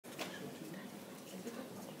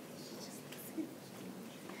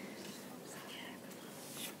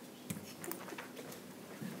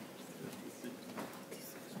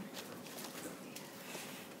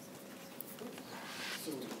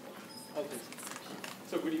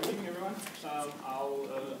So good evening, everyone. I'll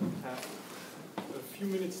have a few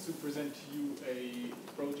minutes to present to you a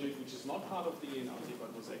project which is not part of the algae,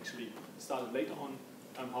 but was actually started later on.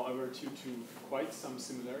 However, due to quite some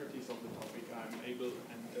similarities of the topic, I'm able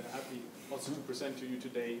and happy also to present to you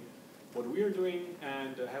today what we are doing,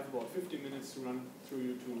 and have about 15 minutes to run through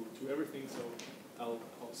you to everything. So I'll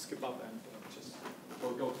skip up and just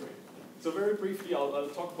go through it. So very briefly, I'll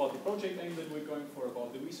talk about the project aim that we're going for,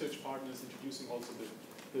 about the research partners, introducing also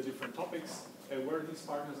the different topics, where these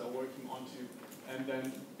partners are working onto, and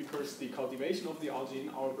then because the cultivation of the algae in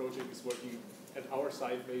our project is working at our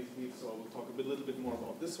site basically, so I will talk a little bit more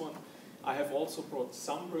about this one. I have also brought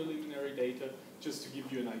some preliminary data just to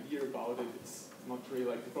give you an idea about it. It's not really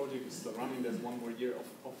like the project is still running, there's one more year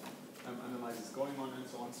of analysis going on and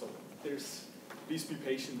so on, so please be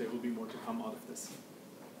patient, there will be more to come out of this.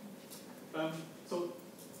 So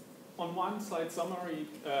on one slide summary,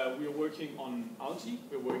 we are working on algae,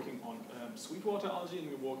 we're working on sweetwater algae, and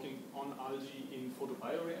we're working on algae in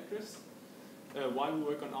photobioreactors. Why we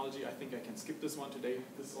work on algae, I think I can skip this one today,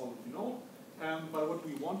 this all of you know. But what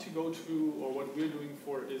we want to go to, or what we're doing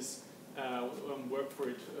for, is work for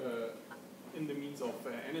it in the means of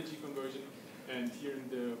energy conversion, and here in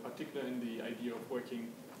the particular in the idea of working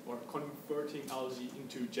or converting algae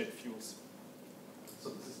into jet fuels. So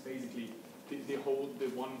this is basically the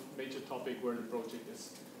one major topic where the project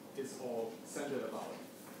is all centered about.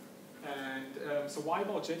 And so why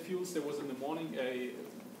about jet fuels? There was in the morning a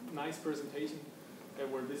nice presentation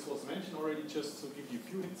where this was mentioned already, just to give you a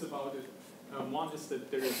few hints about it. One is that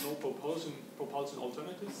there is no propulsion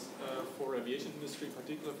alternatives for aviation industry,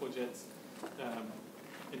 particularly for jets,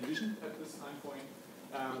 envisioned at this time point.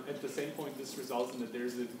 At the same point, this results in that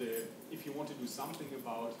there's if you want to do something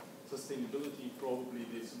about sustainability, probably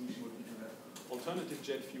the solution would be to have alternative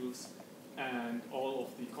jet fuels, and all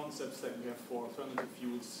of the concepts that we have for alternative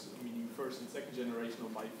fuels, meaning first and second generation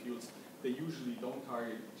of biofuels, they usually don't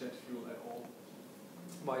target jet fuel at all.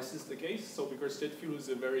 Why is this the case? So because jet fuel is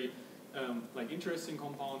a very interesting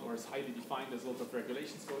compound, or is highly defined, there's a lot of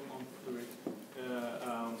regulations going on through it.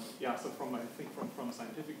 So from a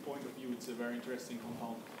scientific point of view, it's a very interesting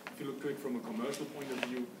compound. If you look to it from a commercial point of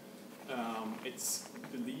view, it's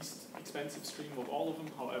the least expensive stream of all of them.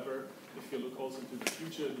 However, if you look also into the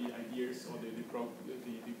future, the ideas or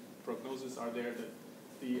the prognosis are there that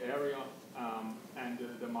the area and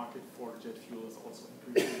the market for jet fuel is also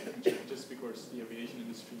increasing in the future, just because the aviation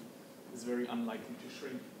industry is very unlikely to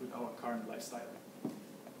shrink with our current lifestyle.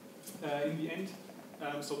 In the end,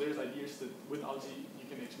 so there's ideas that with algae you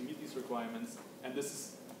can actually meet these requirements, and this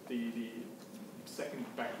is the second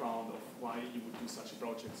background of why you would do such a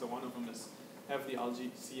project. So one of them is have the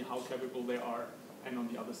algae, see how capable they are, and on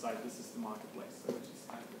the other side, this is the marketplace, which is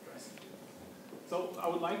kind of addressing. So I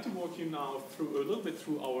would like to walk you now through a little bit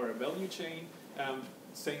through our value chain,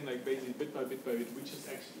 saying like basically bit by bit, which is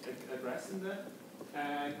actually addressed in that.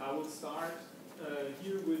 And I will start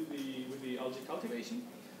here with the algae cultivation.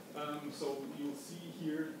 So you'll see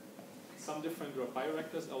here some different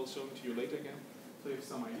bioreactors. I will show them to you later again, so you have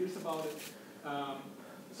some ideas about it.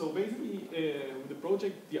 So basically, with the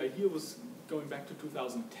project, the idea was going back to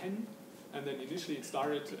 2010, and then initially it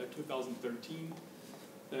started 2013,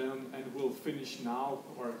 and will finish now,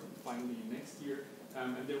 or finally next year.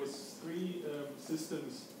 And there was 3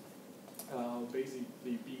 systems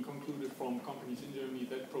basically being concluded from companies in Germany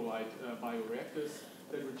that provide bioreactors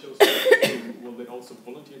that were chosen that also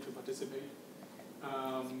volunteer to participate.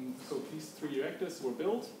 So these 3 reactors were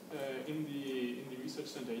built in the research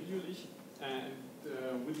center in Jülich, and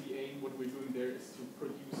with the aim, what we're doing there is to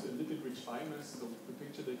produce a lipid-rich biomass. So the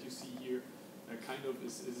picture that you see here kind of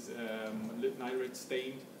is nitrate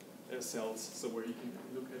stained cells, so where you can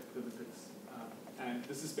look at the lipids. And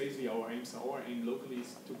this is basically our aim. So our aim locally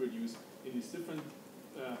is to produce in these different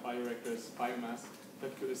bioreactors biomass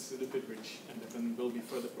that is lipid-rich, and that then will be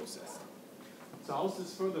further processed. So how's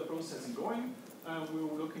this further processing going? We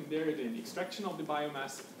were looking there at the extraction of the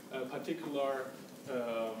biomass, particular.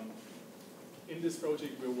 In this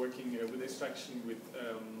project, we're working with extraction with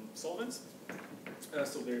solvents.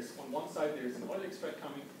 So there's on one side there's an oil extract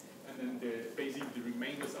coming, and then basically the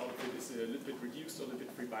remainders out of it is a lipid-reduced or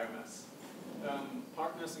lipid-free biomass.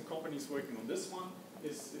 Partners and companies working on this one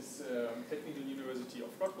is Technical University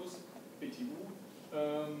of Cottbus, BTU,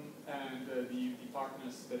 and the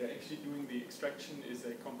partners that are actually doing the extraction is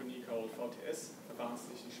a company called VTS,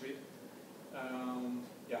 Verbandslichting Schwed.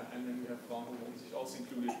 And then we have Fraunhofer also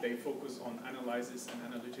included. They focus on analysis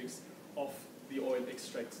and analytics of the oil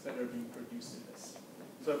extracts that are being produced in this.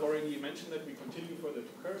 So I've already mentioned that we continue further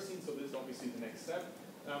to kerosene, so this is obviously the next step.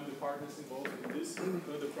 The partners involved in this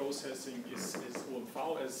further processing is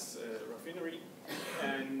OMV as refinery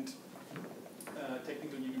and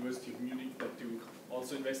Technical University of Munich that do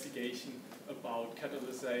also investigation about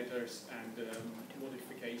catalyzers and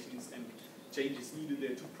modifications and changes needed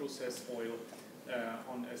there to process oil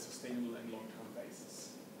on a sustainable and long-term basis.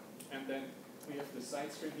 And then we have the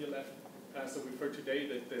side stream here left. So we've heard today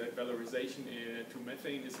that the valorization to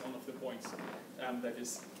methane is one of the points that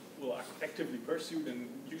is actively pursued and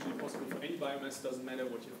usually possible for any biomass, doesn't matter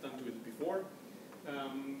what you've done to it before.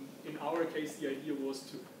 In our case, the idea was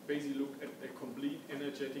to basically look at a complete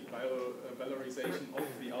energetic valorization of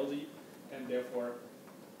the algae, and therefore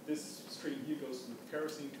this stream here goes to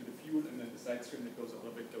kerosene, to the fuel, and then the side stream that goes out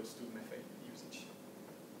of it goes to methane usage.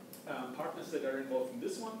 Partners that are involved in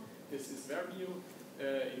this one is Verbio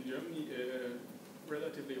in Germany,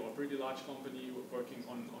 relatively or pretty large company working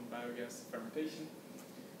on biogas fermentation.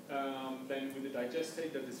 Then with the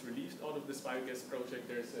digestate that is released out of this biogas project,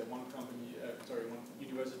 there's one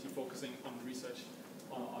university focusing on research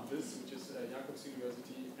on this, which is Jacobs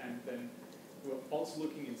University, and then we're also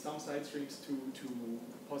looking in some side streams to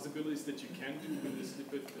possibilities that you can do with this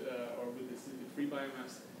lipid or with this lipid-free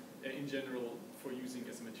biomass in general for using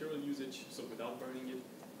as a material usage, so without burning it.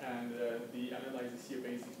 And the analysis here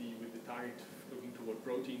basically with the target looking toward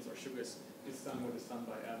proteins or sugars is done what is done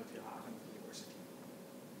by RWTH Aachen University.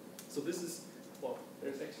 So this is, well,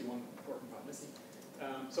 there's actually one important part missing.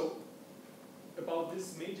 So about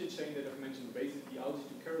this major chain that I've mentioned, basically algae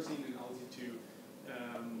to kerosene and algae to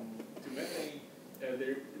methane,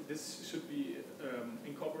 this should be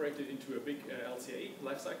incorporated into a big LCA,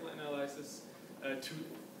 life cycle analysis, to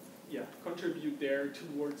contribute there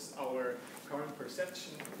towards our current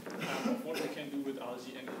perception of what we can do with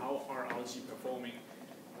algae and how are algae performing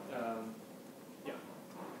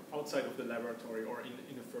outside of the laboratory or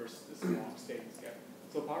in the first small scaling scale.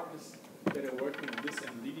 So partners that are working on this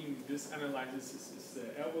and leading this analysis is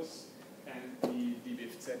Airbus and the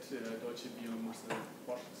BFZ, Deutsche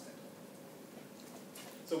Biomasseforschungszentrum.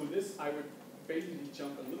 So with this, I would basically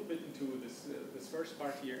jump a little bit into this first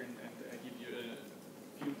part here and give you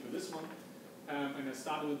a view to this one. And I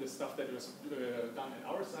started with the stuff that was done at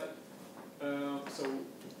our side. So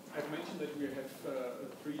I've mentioned that we have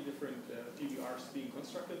 3 different PBRs being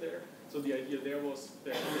constructed there. So the idea there was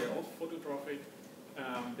that they're all phototrophic.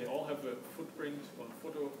 They all have a footprint, or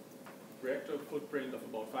photoreactor footprint of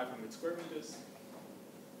about 500 square meters.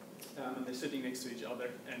 And they're sitting next to each other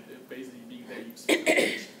and basically being there used for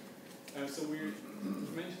storage. So we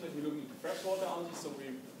mentioned that we're looking into freshwater algae. So we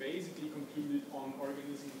basically concluded on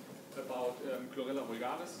organisms about Chlorella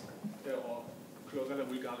vulgaris, or Chlorella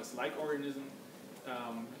vulgaris-like organism.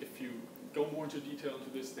 If you go more into detail into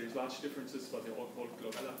this, there's large differences, but they're all called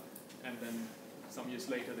chlorella. And then some years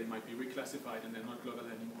later, they might be reclassified and they're not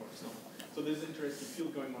chlorella anymore. So there's an interesting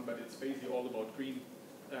field going on, but it's basically all about green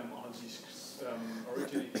algae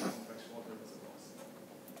originating from freshwater reservoirs.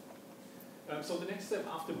 So the next step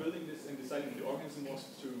after building this and deciding the organism was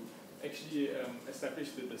to actually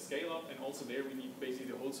establish the scale-up, and also there we need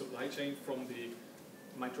basically the whole supply chain from the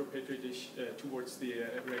micro-petri dish towards the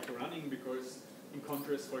reactor running, because in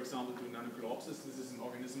contrast, for example, to Nanochloropsis, this is an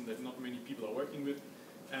organism that not many people are working with,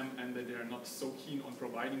 and that they are not so keen on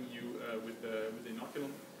providing you with the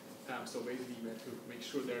inoculum. So basically, we have to make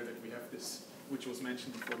sure there that we have this, which was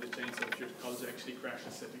mentioned before, the chain, so if your culture actually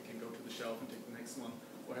crashes, that we can go to the shelf and take the next one,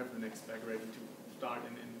 or have the next bag ready to start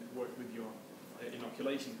and work with your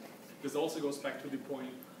inoculation. This also goes back to the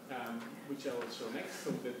point which I will show next,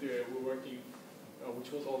 so that we're working,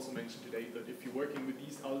 which was also mentioned today, that if you're working with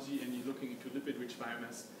these algae and you're looking into lipid-rich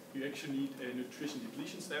biomass, you actually need a nutrition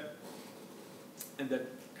depletion step, and that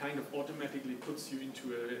kind of automatically puts you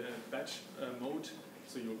into a batch mode.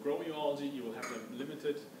 So you'll grow your algae, you will have them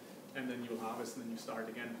limited, and then you'll harvest, and then you start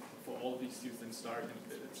again. For all of these, you then start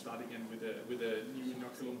again with a new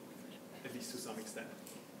inoculum, at least to some extent.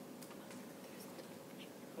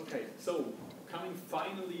 Okay, so coming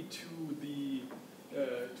finally to the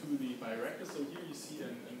bioreactor. So here you see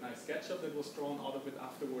a nice SketchUp that was drawn out of it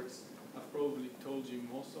afterwards. I've probably told you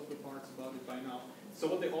most of the parts about it by now. So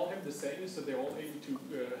what they all have the same is that they're all able to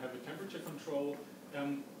have a temperature control.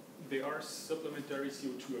 There are supplementary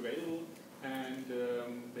CO2 available, and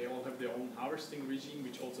they all have their own harvesting regime,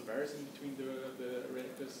 which also varies in between the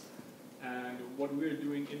reactors. And what we're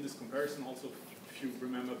doing in this comparison, also if you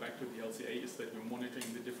remember back to the LCA, is that we're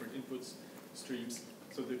monitoring the different inputs streams,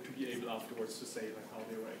 so that to be able afterwards to say like how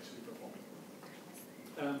they were actually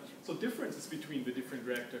performing. So differences between the different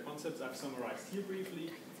reactor concepts I've summarized here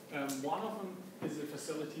briefly. One of them is a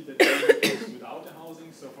facility that goes without a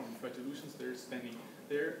housing. So from Fertilutions, they're standing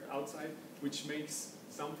there outside, which makes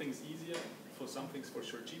some things easier, for some things for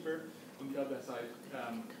sure cheaper. On the other side,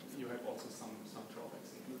 you have also some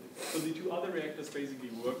drawbacks included. So the two other reactors basically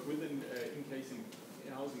work with an encasing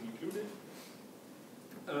housing included.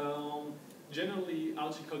 Generally,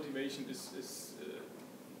 algae cultivation is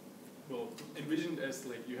well envisioned as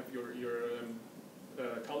like you have your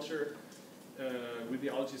culture with the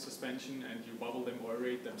algae suspension, and you bubble them or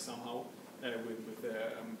aerate them somehow with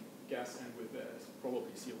gas and with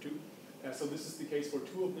probably CO2. So this is the case for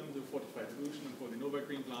two of them, the fortified solution and for the Nova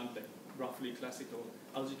Green plant, like roughly classical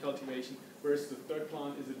algae cultivation, whereas the third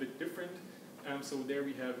plant is a bit different. So there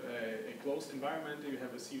we have a closed environment, you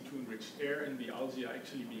have a CO2-enriched air, and the algae are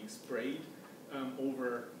actually being sprayed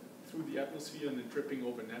over through the atmosphere and then dripping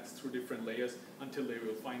over nets through different layers until they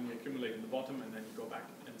will finally accumulate in the bottom, and then you go back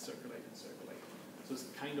and circulate and circulate. So it's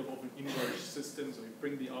kind of an inverse system, so you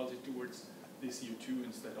bring the algae towards the CO2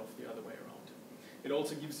 instead of the other way around. It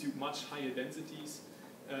also gives you much higher densities,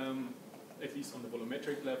 at least on the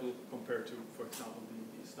volumetric level, compared to, for example,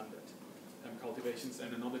 the standard cultivations.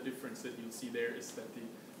 And another difference that you'll see there is that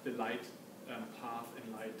the light path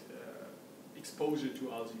and light exposure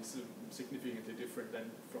to algae is significantly different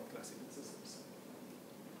than from classical systems.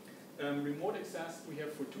 Remote access we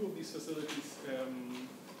have for two of these facilities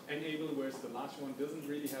enable, whereas the large one doesn't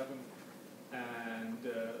really have them. And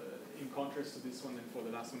in contrast to this one and for the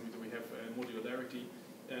last one, we have modularity.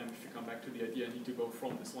 If you come back to the idea, I need to go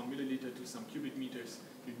from this 1 milliliter to some cubic meters,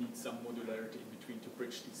 you need some modularity in between to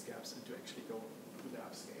bridge these gaps and to actually go to the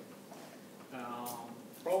upscale.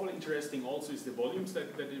 Probably interesting also is the volumes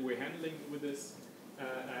that we're handling with this.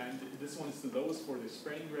 And this one is the lowest for the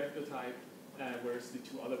spraying reactor type, whereas the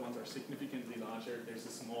two other ones are significantly larger. There's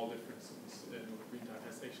a small difference. This Nova Green type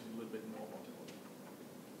has actually a little bit more water volume.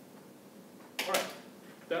 All right.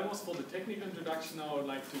 That was for the technical introduction. Now I'd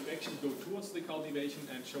like to actually go towards the cultivation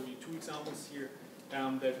and show you two examples here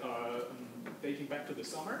that are dating back to the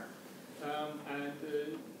summer.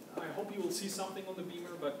 I hope you will see something on the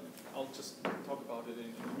beamer, but I'll just talk about it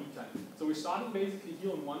in the meantime. So we're starting basically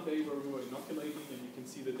here on one day where we were inoculating, and you can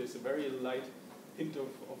see that there's a very light hint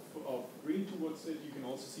of green towards it. You can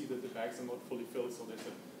also see that the bags are not fully filled, so there's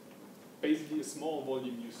basically a small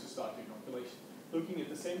volume used to start the inoculation. Looking at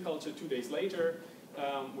the same culture 2 days later,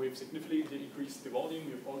 we've significantly increased the volume.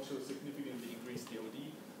 We've also significantly increased the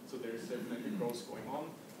OD, so there's definitely growth going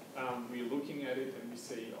on. We're looking at it and we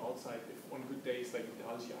say outside, if on good days, like if the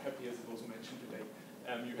algae are happy, as it was mentioned today,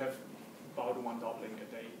 you have about one doubling a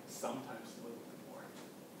day, sometimes a little bit more.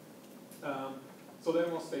 So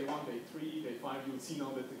that was day 1, day 3, day 5. You'll see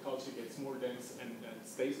now that the culture gets more dense and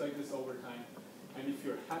stays like this over time. And if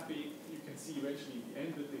you're happy, you can see eventually at the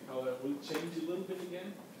end that the color will change a little bit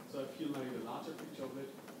again. So I feel like the larger picture of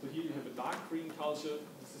it. So here you have a dark green culture.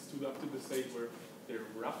 This is up to the stage where they're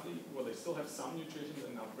roughly, well, they still have some nutrition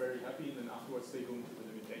and are very happy, and then afterwards they go into the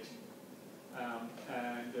limitation.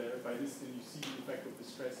 By this, then you see the effect of the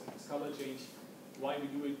stress and this color change. Why we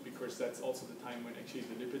do it? Because that's also the time when actually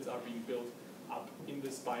the lipids are being built up in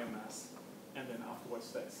this biomass, and then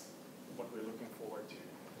afterwards that's what we're looking forward to.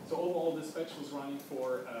 So overall, this batch was running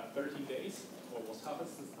for 13 days, or was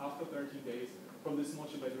harvested after 13 days. From this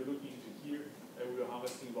module that we're looking into here, we were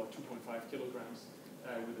harvesting about 2.5 kilograms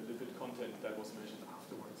with a lipid content that was measured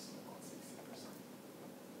afterwards, about 60%.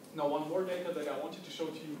 Now, one more data that I wanted to show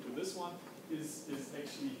to you to this one is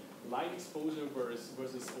actually light exposure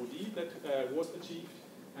versus OD that was achieved.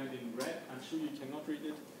 And in red, I'm sure you cannot read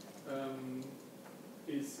it,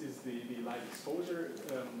 is the light exposure,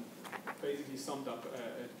 basically summed up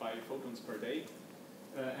by photons per day.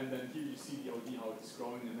 And then here you see the OD, how it's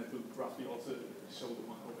growing, and that will roughly also show the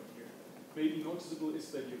one over here. Maybe noticeable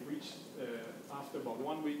is that you've reached, after about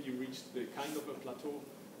 1 week, you reached the kind of a plateau,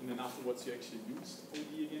 and then afterwards you actually lose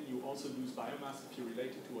OD again. You also lose biomass if you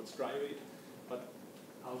relate it towards dry weight, but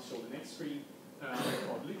I'll show the next screen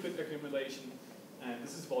about liquid accumulation. And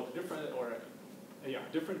this is about a different,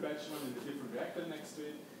 different batch one and a different reactor next to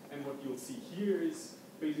it. And what you'll see here is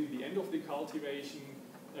basically the end of the cultivation.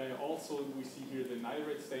 Also, we see here the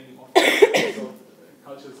nitrate staining of the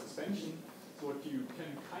culture suspension. So what you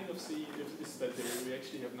can kind of see is that we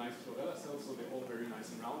actually have nice chlorella cells, so they're all very nice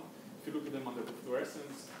and round. If you look at them under the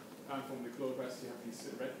fluorescence, from the chloroplast you have these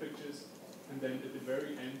red pictures. And then at the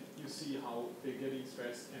very end, you see how they're getting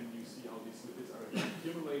stressed, and you see how these lipids are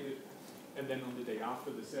accumulated. And then on the day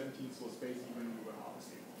after, the 17th, was basically when we were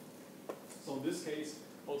harvesting. So in this case,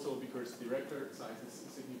 also because the reactor size is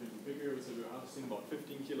significantly bigger, so we were harvesting about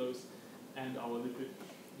 15 kilos, and our lipid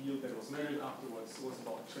yield that was measured afterwards was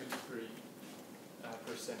about 23%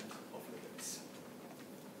 of lipids.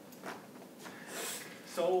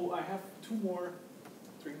 So I have two more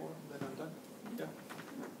 3 more, then I'm done. Yeah.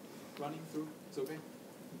 Running through, it's okay.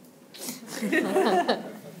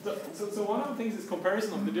 So one of the things is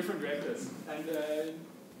comparison of the different reactors. And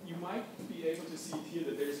you might be able to see here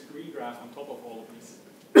that there's a green graph on top of all of these.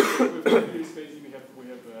 What we've done here is basically we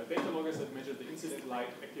have data loggers that measure the incident light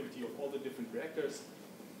activity of all the different reactors.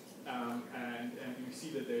 And you see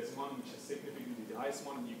that there's one which is significantly the highest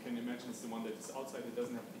one. You can imagine it's the one that is outside, it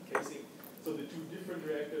doesn't have the encasing. So the 2 different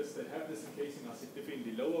reactors that have this encasing are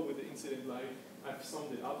significantly lower with the incident light. I've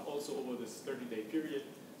summed it up also over this 30-day period.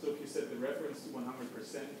 So if you set the reference to 100%,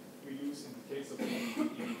 we use, in the case of the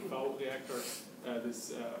EV reactor,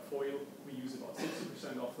 this foil, we use about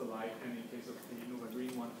 60% of the light, and in case of the Nova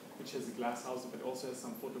Green one, which has a glass house but also has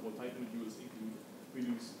some photovoltaic modules included, we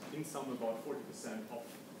lose in sum about 40% of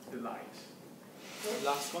the light.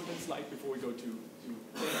 Last content slide before we go to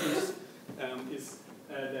thank yous is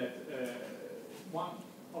that one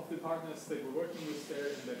of the partners that we're working with there,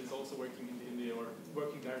 and that is also working in the or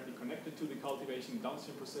working directly connected to the cultivation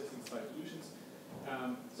downstream processing side solutions.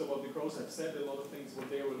 So what the crows have said, a lot of things what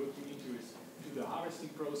they were looking into is the harvesting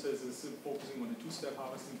processes, focusing on the 2-step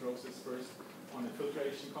harvesting process first, on the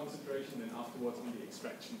filtration, concentration, then afterwards on the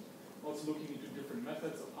extraction. Also looking into different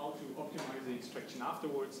methods of how to optimize the extraction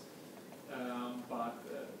afterwards.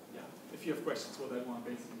 Yeah, if you have questions, what I want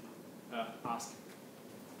basically ask.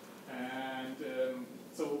 And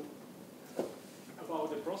so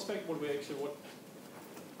about the prospect, what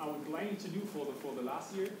are we planning to do for the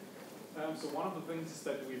last year? So one of the things is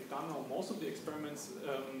that we've done most of the experiments,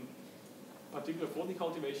 particularly for the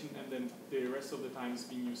cultivation, and then the rest of the time is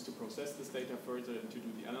being used to process this data further and to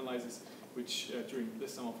do the analysis, which during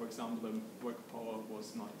this summer, for example, the work power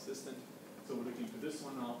was not existent. So we're looking for this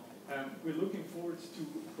one now. We're looking forward to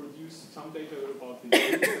produce some data about the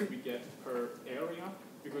yields that we get per area,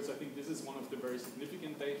 because I think this is one of the very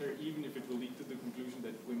significant data, even if it will lead to the conclusion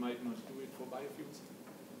that we might not do it for biofuels.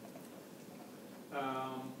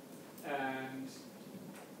 And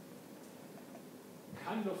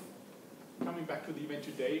kind of coming back to the event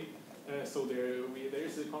today, so there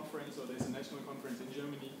is a conference, or there's a national conference in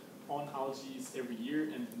Germany on algae every year,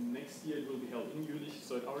 and next year it will be held in Jülich.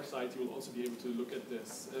 So at our site you will also be able to look at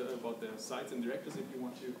this, about the sites and directors if you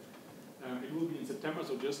want to. It will be in September,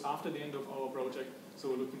 so just after the end of our project. So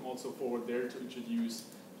we're looking also forward there to introduce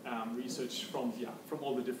research from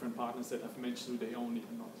all the different partners that I've mentioned today only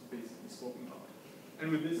and not basically spoken about. And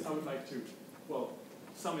with this, I would like to,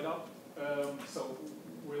 sum it up. So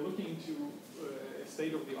we're looking into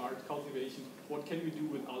state-of-the-art cultivation. What can we do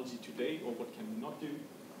with algae today, or what can we not do?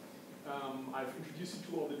 I've introduced you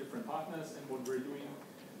to all the different partners and what we're doing.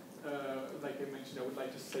 Like I mentioned, I would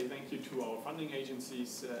like to say thank you to our funding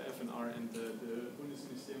agencies, FNR and the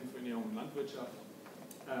Bundesministerium für Ernährung und Landwirtschaft,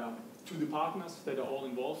 to the partners that are all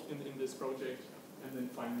involved in this project, and then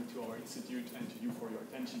finally to our institute and to you for your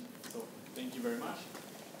attention. So thank you very much.